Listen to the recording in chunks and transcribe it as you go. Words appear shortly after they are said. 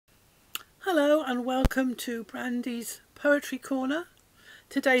Hello and welcome to Brandy's Poetry Corner.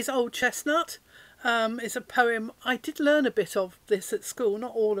 Today's Old Chestnut is a poem. I did learn a bit of this at school,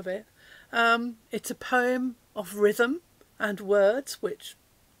 not all of it. It's a poem of rhythm and words, which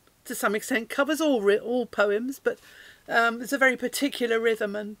to some extent covers all poems, but there's a very particular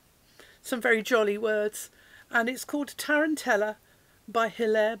rhythm and some very jolly words. And it's called Tarantella by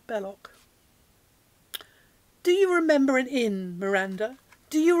Hilaire Belloc. Do you remember an inn, Miranda?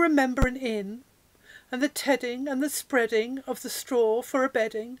 Do you remember an inn, and the tedding and the spreading of the straw for a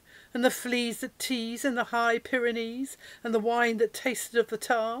bedding, and the fleas that tease in the high Pyrenees, and the wine that tasted of the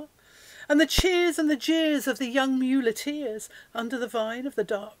tar, and the cheers and the jeers of the young muleteers under the vine of the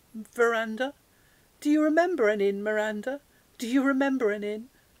dark veranda? Do you remember an inn, Miranda? Do you remember an inn?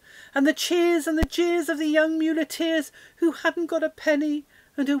 And the cheers and the jeers of the young muleteers who hadn't got a penny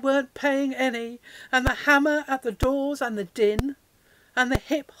and who weren't paying any, and the hammer at the doors and the din, and the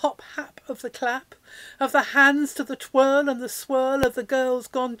hip-hop-hap of the clap, of the hands to the twirl and the swirl of the girls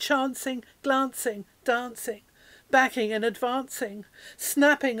gone chancing, glancing, dancing, backing and advancing,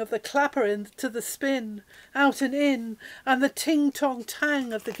 snapping of the clapper into the spin, out and in, and the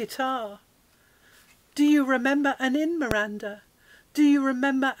ting-tong-tang of the guitar. Do you remember an inn, Miranda? Do you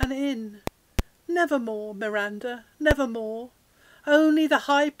remember an inn? Nevermore, Miranda, nevermore. Only the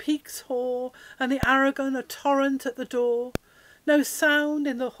high peaks hoar, and the Aragon a torrent at the door. No sound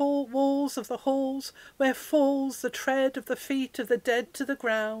in the walls of the halls where falls the tread of the feet of the dead to the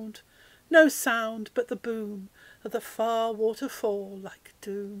ground. No sound but the boom of the far waterfall like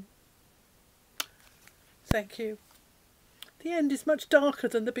doom. Thank you. The end is much darker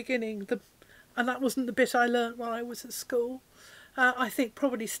than the beginning, and that wasn't the bit I learnt while I was at school. I think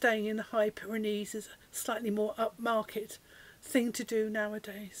probably staying in the high Pyrenees is a slightly more upmarket thing to do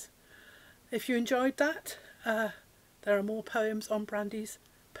nowadays. If you enjoyed that, there are more poems on Brandy's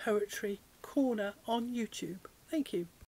Poetry Corner on YouTube. Thank you.